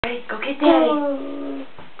Daddy. Go get Daddy.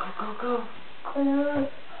 Go, go, go. Come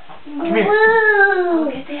here.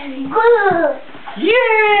 Go get Daddy.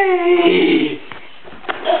 Yay!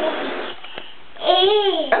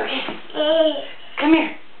 Okay. Come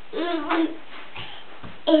here.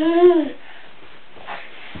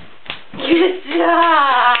 Good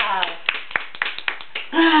job.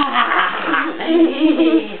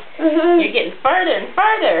 You're getting farther and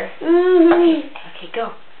farther. Okay, go.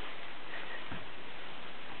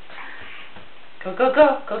 Go, go, go.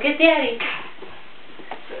 Go get Daddy.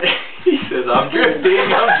 He says, I'm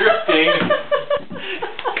drifting, I'm drifting.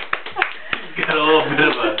 Got a little bit of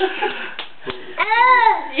a...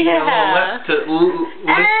 Yeah. A little left to the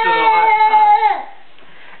left.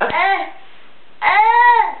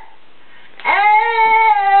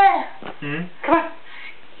 Hmm? Come on.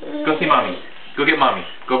 Go see Mommy. Go get Mommy.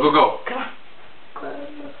 Go, go, go. Come on.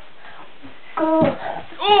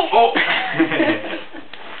 Oh!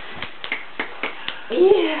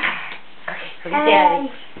 Yeah. Okay, go get Daddy.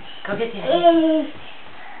 Go get Daddy.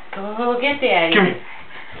 Go get Daddy. Come here.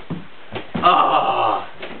 Ah.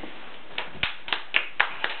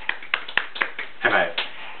 High five.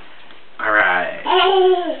 Alright.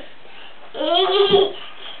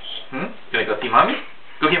 Hmm? Gonna go see Mommy?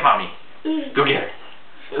 Go get Mommy. Go get her.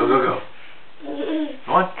 Go, go, go.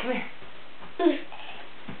 Come on. Come here.